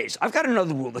down days, I've got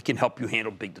another rule that can help you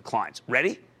handle big declines.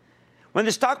 Ready? When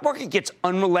the stock market gets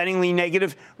unrelentingly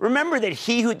negative, remember that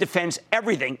he who defends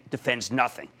everything defends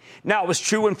nothing. Now, it was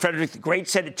true when Frederick the Great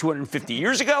said it 250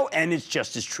 years ago, and it's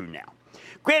just as true now.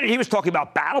 Granted, he was talking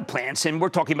about battle plans, and we're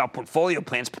talking about portfolio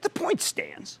plans, but the point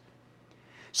stands.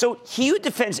 So he who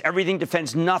defends everything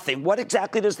defends nothing. What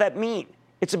exactly does that mean?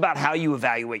 It's about how you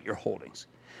evaluate your holdings.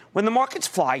 When the market's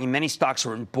flying and many stocks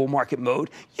are in bull market mode,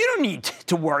 you don't need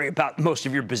to worry about most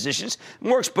of your positions.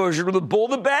 More exposure to the bull,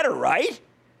 the better, right?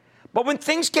 But when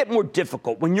things get more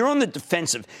difficult, when you're on the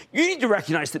defensive, you need to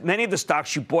recognize that many of the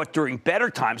stocks you bought during better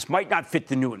times might not fit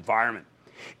the new environment.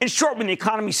 In short, when the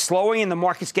economy's slowing and the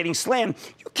market's getting slammed,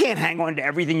 you can't hang on to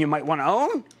everything you might want to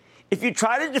own. If you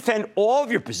try to defend all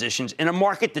of your positions in a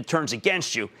market that turns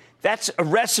against you, that's a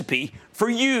recipe for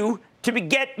you to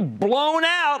get blown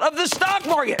out of the stock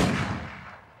market.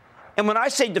 And when I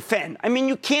say defend, I mean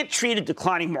you can't treat a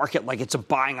declining market like it's a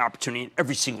buying opportunity in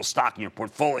every single stock in your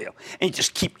portfolio and you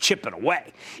just keep chipping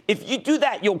away. If you do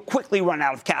that, you'll quickly run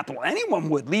out of capital. Anyone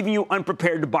would, leaving you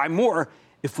unprepared to buy more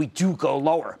if we do go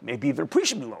lower, maybe even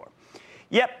appreciably lower.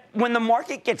 Yet, when the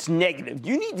market gets negative,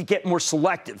 you need to get more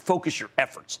selective, focus your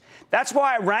efforts. That's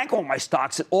why I rank all my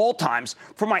stocks at all times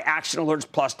for my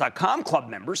ActionAlertsPlus.com club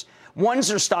members.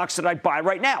 Ones are stocks that I buy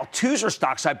right now. Twos are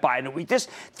stocks I buy in a weakness.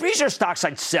 Threes are stocks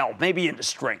I'd sell, maybe into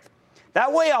strength.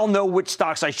 That way I'll know which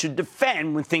stocks I should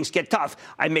defend when things get tough.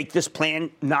 I make this plan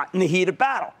not in the heat of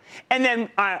battle. And then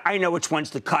I know which ones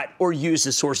to cut or use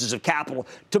as sources of capital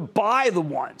to buy the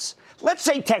ones. Let's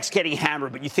say tech's getting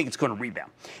hammered, but you think it's going to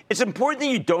rebound. It's important that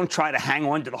you don't try to hang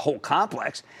on to the whole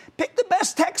complex. Pick the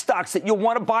best tech stocks that you'll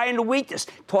want to buy into weakness.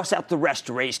 Toss out the rest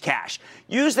to raise cash.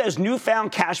 Use those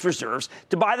newfound cash reserves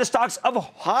to buy the stocks of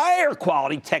higher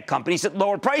quality tech companies at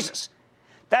lower prices.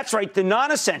 That's right, the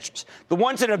non-essentials, the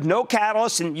ones that have no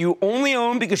catalyst and you only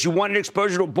own because you wanted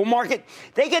exposure to a bull market,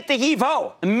 they get the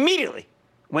heave-ho immediately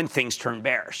when things turn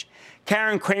bearish.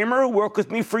 Jim Cramer, who worked with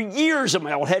me for years at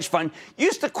my old hedge fund,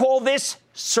 used to call this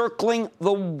circling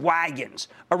the wagons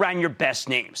around your best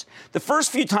names. The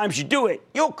first few times you do it,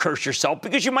 you'll curse yourself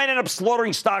because you might end up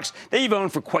slaughtering stocks that you've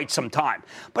owned for quite some time.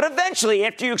 But eventually,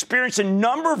 after you experience a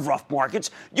number of rough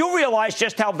markets, you'll realize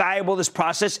just how valuable this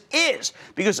process is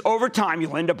because over time,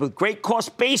 you'll end up with great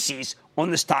cost bases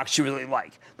on the stocks you really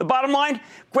like. The bottom line,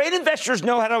 great investors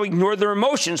know how to ignore their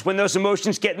emotions when those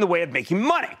emotions get in the way of making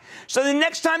money. So the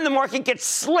next time the market gets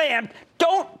slammed,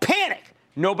 don't panic.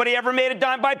 Nobody ever made a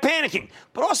dime by panicking.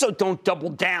 But also don't double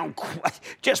down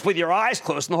just with your eyes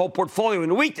closed and the whole portfolio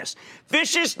into weakness.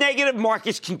 Vicious negative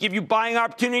markets can give you buying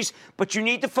opportunities, but you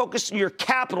need to focus your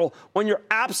capital on your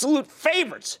absolute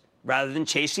favorites rather than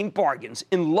chasing bargains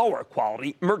in lower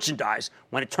quality merchandise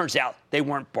when it turns out they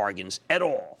weren't bargains at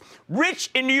all. Rich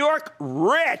in New York,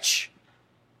 Rich.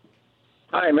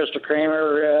 Hi, Mr.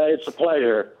 Cramer. It's a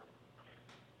pleasure.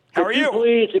 How are you? Could you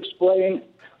please explain?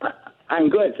 I'm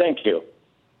good, thank you.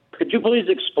 Could you please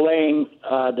explain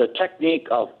the technique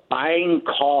of buying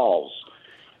calls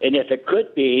and if it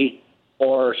could be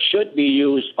or should be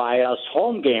used by us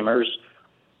home gamers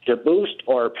to boost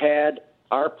or pad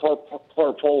our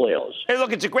portfolios? Hey,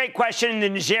 look, it's a great question. The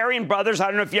Nazarian brothers, I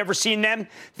don't know if you've ever seen them.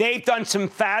 They've done some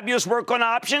fabulous work on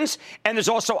options, and there's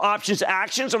also options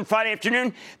actions on Friday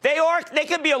afternoon. They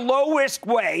can be a low-risk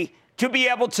way to be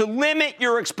able to limit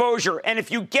your exposure. And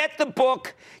if you get the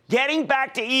book, Getting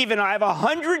Back to Even, I have a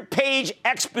 100-page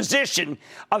exposition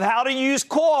of how to use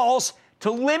calls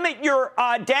to limit your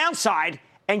downside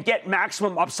and get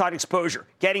maximum upside exposure.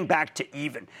 Getting Back to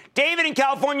Even. David in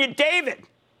California. David.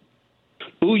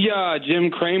 Booyah,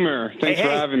 Jim Cramer. Thanks for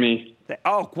having me.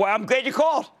 Oh, well, I'm glad you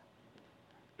called.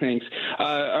 Thanks.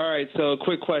 All right, so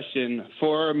quick question.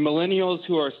 For millennials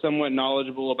who are somewhat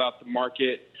knowledgeable about the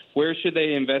market, where should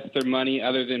they invest their money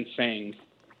other than FANG?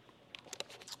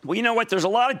 Well, you know what? There's a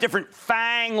lot of different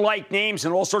FANG-like names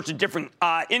in all sorts of different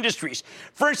industries.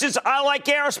 For instance, I like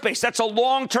aerospace. That's a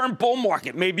long-term bull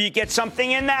market. Maybe you get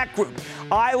something in that group.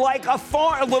 I like a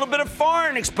little bit of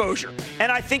foreign exposure.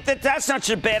 And I think that that's not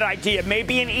such a bad idea.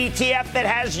 Maybe an ETF that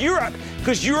has Europe,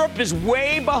 because Europe is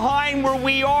way behind where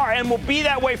we are and will be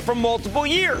that way for multiple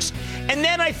years. And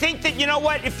then I think that, you know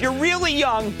what? If you're really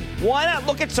young, why not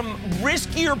look at some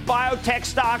riskier biotech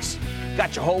stocks?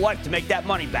 Got your whole life to make that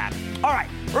money back. All right.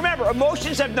 Remember,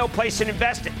 emotions have no place in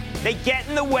investing. They get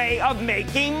in the way of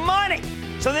making money.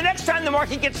 So the next time the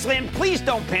market gets slammed, please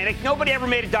don't panic. Nobody ever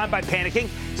made a dime by panicking.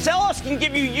 Sell-offs can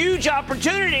give you huge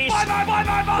opportunities.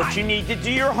 Buy. But you need to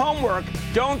do your homework.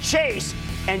 Don't chase.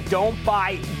 And don't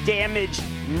buy damaged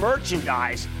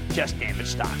merchandise, just damaged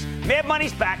stocks. Mad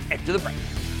Money's back after the break.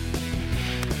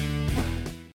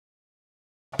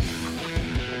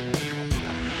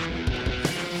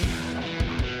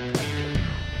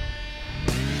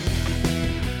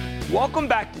 Welcome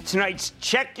back to tonight's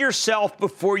Check Yourself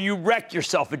Before You Wreck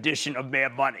Yourself edition of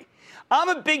Mad Money. I'm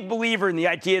a big believer in the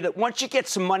idea that once you get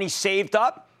some money saved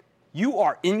up, you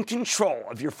are in control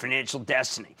of your financial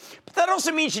destiny. But that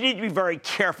also means you need to be very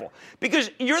careful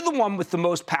because you're the one with the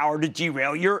most power to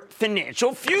derail your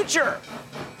financial future.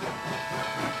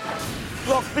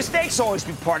 Look, mistakes always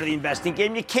be part of the investing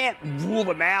game. You can't rule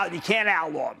them out. You can't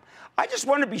outlaw them. I just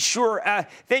want to be sure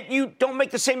that you don't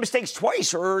make the same mistakes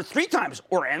twice or three times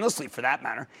or endlessly for that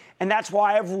matter. And that's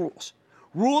why I have rules.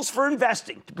 Rules for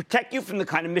investing to protect you from the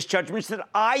kind of misjudgments that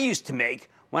I used to make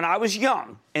when I was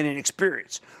young and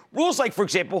inexperienced. Rules like, for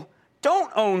example,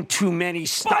 don't own too many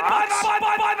stocks.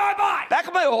 Buy. Back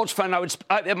at my old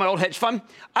hedge fund,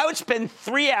 I would spend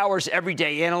 3 hours every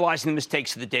day analyzing the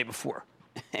mistakes of the day before.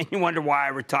 And you wonder why I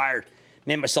retired.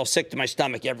 Made myself sick to my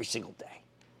stomach every single day.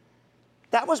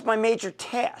 That was my major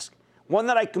task, one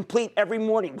that I complete every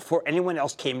morning before anyone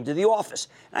else came into the office.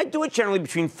 And I do it generally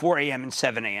between 4 a.m. and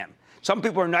 7 a.m. Some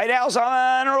people are night owls,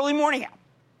 I'm an early morning owl.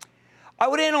 I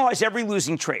would analyze every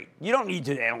losing trade. You don't need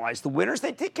to analyze the winners.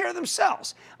 They take care of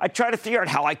themselves. I try to figure out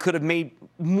how I could have made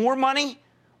more money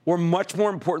or, much more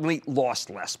importantly,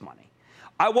 lost less money.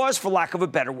 I was, for lack of a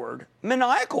better word,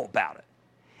 maniacal about it.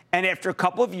 And after a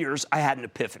couple of years, I had an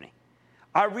epiphany.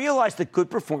 I realized that good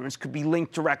performance could be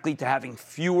linked directly to having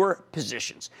fewer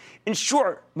positions. In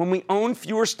short, when we own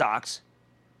fewer stocks,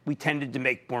 we tended to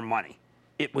make more money.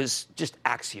 It was just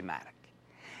axiomatic.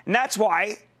 And that's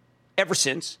why, ever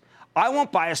since, I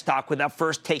won't buy a stock without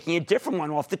first taking a different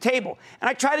one off the table. And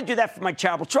I try to do that for my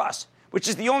charitable trust, which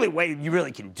is the only way you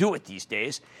really can do it these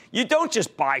days. You don't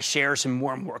just buy shares in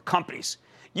more and more companies.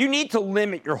 You need to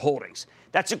limit your holdings.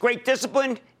 That's a great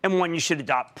discipline and one you should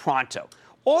adopt pronto.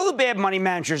 All the bad money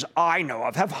managers I know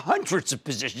of have hundreds of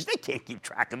positions. They can't keep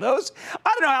track of those. I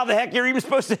don't know how the heck you're even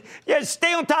supposed to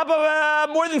stay on top of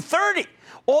more than 30.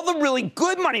 All the really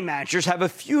good money managers have a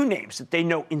few names that they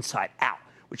know inside out,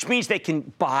 which means they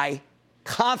can buy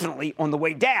confidently on the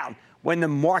way down when the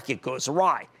market goes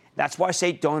awry. That's why I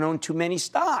say don't own too many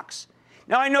stocks.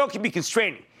 Now, I know it can be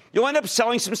constraining. You'll end up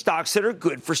selling some stocks that are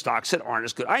good for stocks that aren't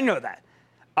as good. I know that.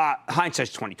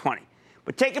 Hindsight's 20/20.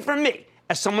 But take it from me,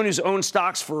 as someone who's owned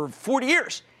stocks for 40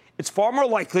 years, it's far more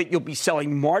likely that you'll be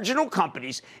selling marginal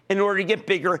companies in order to get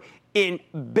bigger in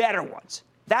better ones.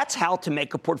 That's how to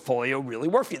make a portfolio really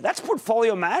work for you. That's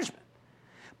portfolio management.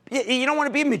 You don't want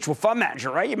to be a mutual fund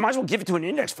manager, right? You might as well give it to an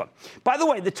index fund. By the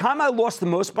way, the time I lost the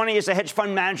most money as a hedge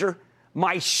fund manager,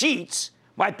 my sheets,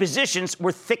 my positions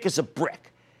were thick as a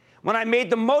brick. When I made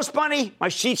the most money, my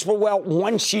sheets were,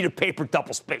 one sheet of paper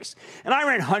double-spaced. And I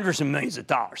ran hundreds of millions of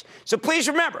dollars. So please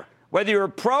remember, whether you're a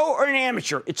pro or an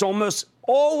amateur, it's almost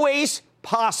always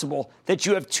possible that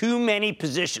you have too many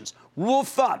positions. Rule of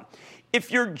thumb, if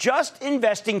you're just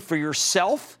investing for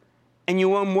yourself and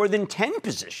you own more than 10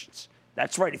 positions,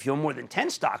 that's right, if you own more than 10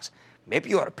 stocks, maybe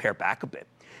you ought to pare back a bit.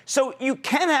 So you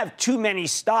can have too many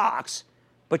stocks,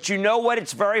 but you know what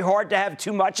it's very hard to have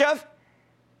too much of?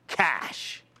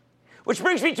 Cash. Which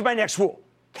brings me to my next rule.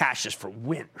 Cash is for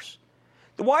winners.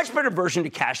 The widespread aversion to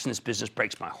cash in this business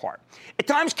breaks my heart. At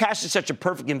times, cash is such a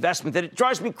perfect investment that it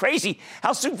drives me crazy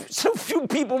how so few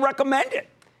people recommend it.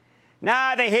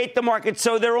 They hate the market,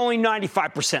 so they're only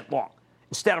 95% long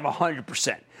instead of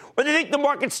 100%. Or they think the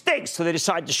market stinks, so they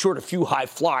decide to short a few high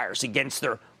flyers against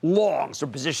their longs or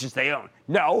positions they own.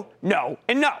 No, no,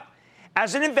 and no.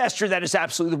 As an investor, that is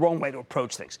absolutely the wrong way to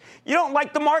approach things. You don't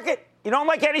like the market? You don't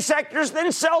like any sectors?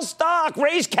 Then sell stock.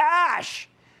 Raise cash.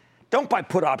 Don't buy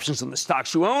put options on the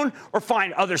stocks you own or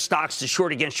find other stocks to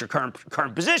short against your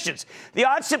current positions. The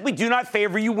odds simply do not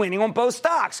favor you winning on both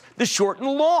stocks, the short and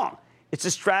the long. It's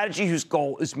a strategy whose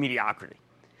goal is mediocrity.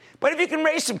 But if you can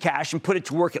raise some cash and put it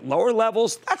to work at lower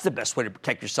levels, that's the best way to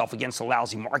protect yourself against a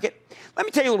lousy market. Let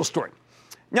me tell you a little story.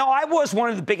 Now, I was one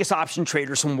of the biggest option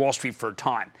traders on Wall Street for a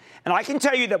time. And I can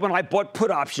tell you that when I bought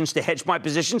put options to hedge my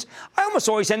positions, I almost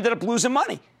always ended up losing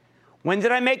money. When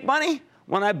did I make money?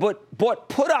 When I bought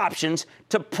put options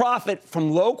to profit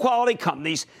from low-quality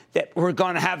companies that were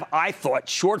going to have, I thought,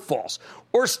 shortfalls,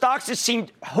 or stocks that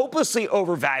seemed hopelessly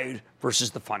overvalued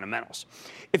versus the fundamentals.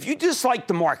 If you dislike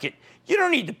the market, you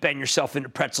don't need to bend yourself into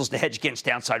pretzels to hedge against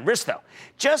downside risk, though.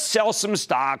 Just sell some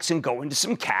stocks and go into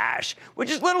some cash, which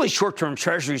is literally short-term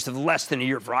treasuries of the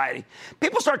less-than-a-year variety.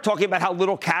 People start talking about how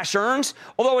little cash earns,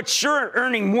 although it's sure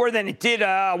earning more than it did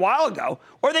a while ago.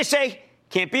 Or they say,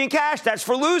 can't be in cash, that's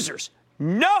for losers.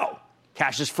 No,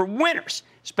 cash is for winners,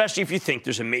 especially if you think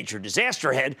there's a major disaster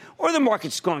ahead or the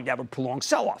market's going to have a prolonged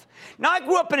sell-off. Now, I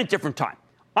grew up in a different time.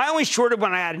 I only shorted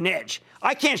when I had an edge.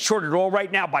 I can't short it all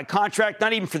right now by contract,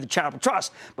 not even for the charitable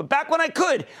trust. But back when I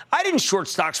could, I didn't short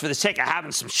stocks for the sake of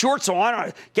having some shorts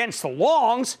on against the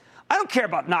longs. I don't care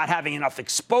about not having enough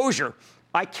exposure.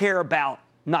 I care about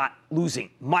not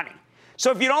losing money. So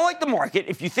if you don't like the market,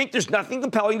 if you think there's nothing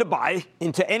compelling to buy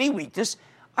into any weakness,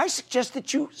 I suggest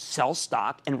that you sell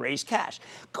stock and raise cash.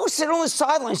 Go sit on the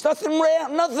sidelines. Nothing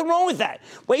wrong with that.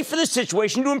 Wait for the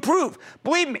situation to improve.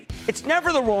 Believe me, it's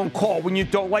never the wrong call when you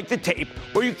don't like the tape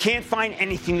or you can't find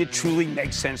anything that truly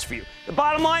makes sense for you. The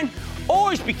bottom line,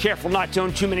 always be careful not to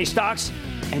own too many stocks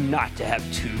and not to have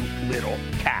too little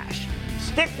cash.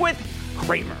 Stick with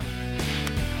Cramer.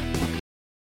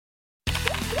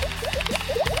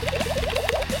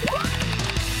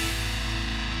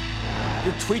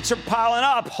 Your tweets are piling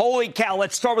up. Holy cow.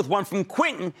 Let's start with one from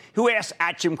Quentin, who asks,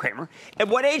 at Jim Cramer, at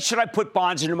what age should I put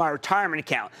bonds into my retirement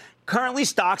account? Currently,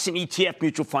 stocks and ETF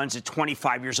mutual funds at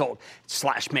 25 years old,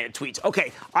 /mad tweets.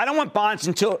 Okay, I don't want bonds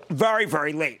until very,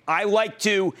 very late. I like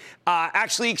to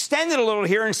actually extend it a little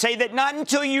here and say that not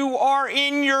until you are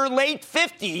in your late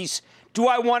 50s do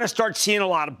I want to start seeing a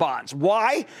lot of bonds.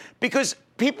 Why? Because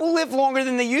people live longer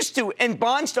than they used to, and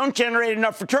bonds don't generate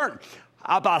enough return.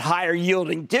 How about higher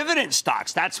yielding dividend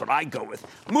stocks? That's what I go with.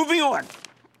 Moving on.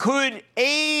 Could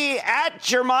at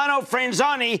Germano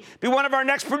Franzani be one of our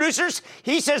next producers?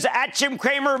 He says, at Jim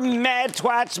Cramer, mad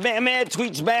twats, mad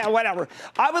tweets, mad whatever.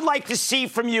 I would like to see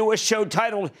from you a show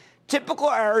titled Typical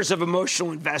Errors of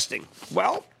Emotional Investing.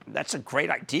 Well, that's a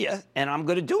great idea, and I'm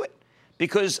going to do it.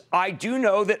 Because I do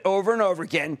know that over and over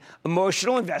again,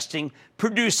 emotional investing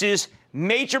produces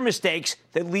major mistakes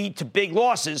that lead to big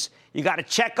losses. You got to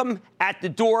check them at the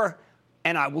door,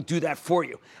 and I will do that for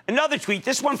you. Another tweet,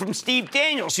 this one from Steve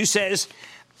Daniels, who says,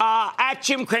 at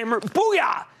Jim Cramer,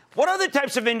 booyah! What other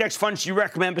types of index funds do you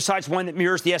recommend besides one that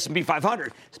mirrors the S&P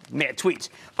 500? Mad tweets.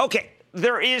 Okay,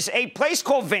 there is a place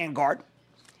called Vanguard,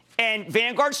 and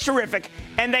Vanguard's terrific,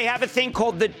 and they have a thing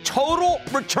called the Total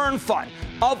Return Fund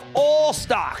of all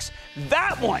stocks.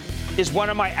 That one is one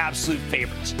of my absolute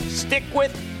favorites. Stick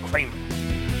with Cramer.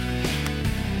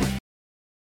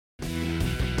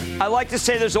 I like to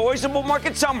say there's always a bull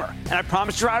market somewhere, and I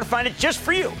promise to try to find it just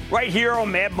for you right here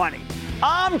on Mad Money.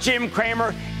 I'm Jim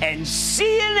Cramer, and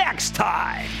see you next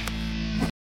time.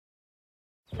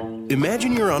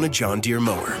 Imagine you're on a John Deere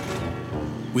mower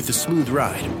with a smooth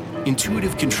ride,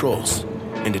 intuitive controls,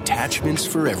 and attachments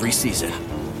for every season.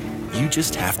 You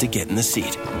just have to get in the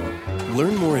seat.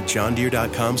 Learn more at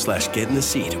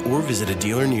johndeere.com/get-in-the-seat or visit a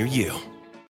dealer near you.